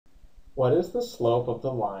What is the slope of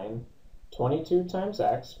the line 22 times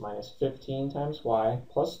x minus 15 times y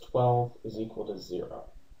plus 12 is equal to 0?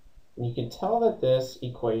 And you can tell that this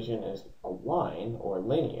equation is a line, or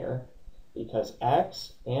linear, because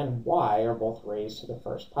x and y are both raised to the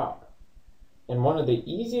first power. And one of the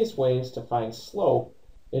easiest ways to find slope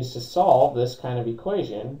is to solve this kind of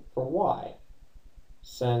equation for y,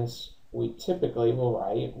 since we typically will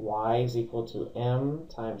write y is equal to m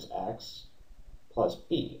times x plus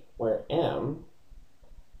b, where m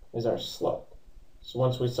is our slope. So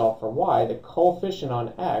once we solve for y, the coefficient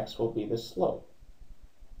on x will be the slope.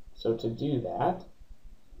 So to do that,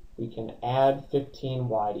 we can add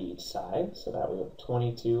 15y to each side, so that we have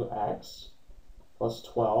 22x plus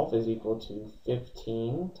 12 is equal to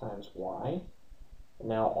 15 times y. And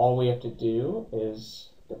now all we have to do is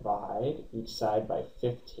divide each side by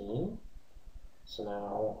 15. So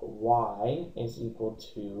now y is equal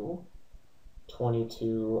to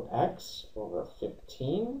 22x over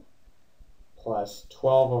 15 plus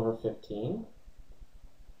 12 over 15.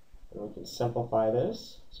 And we can simplify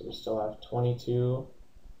this. So we still have 22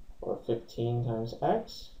 over 15 times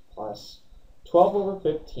x plus 12 over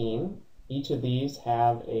 15. Each of these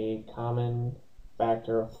have a common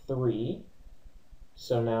factor of 3.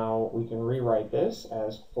 So now we can rewrite this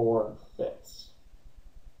as 4/5.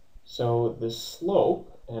 So the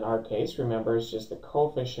slope, in our case, remember, is just the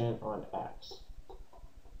coefficient on x.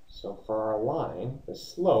 So for our line, the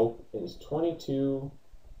slope is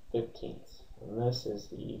 22/15. And this is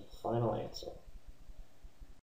the final answer.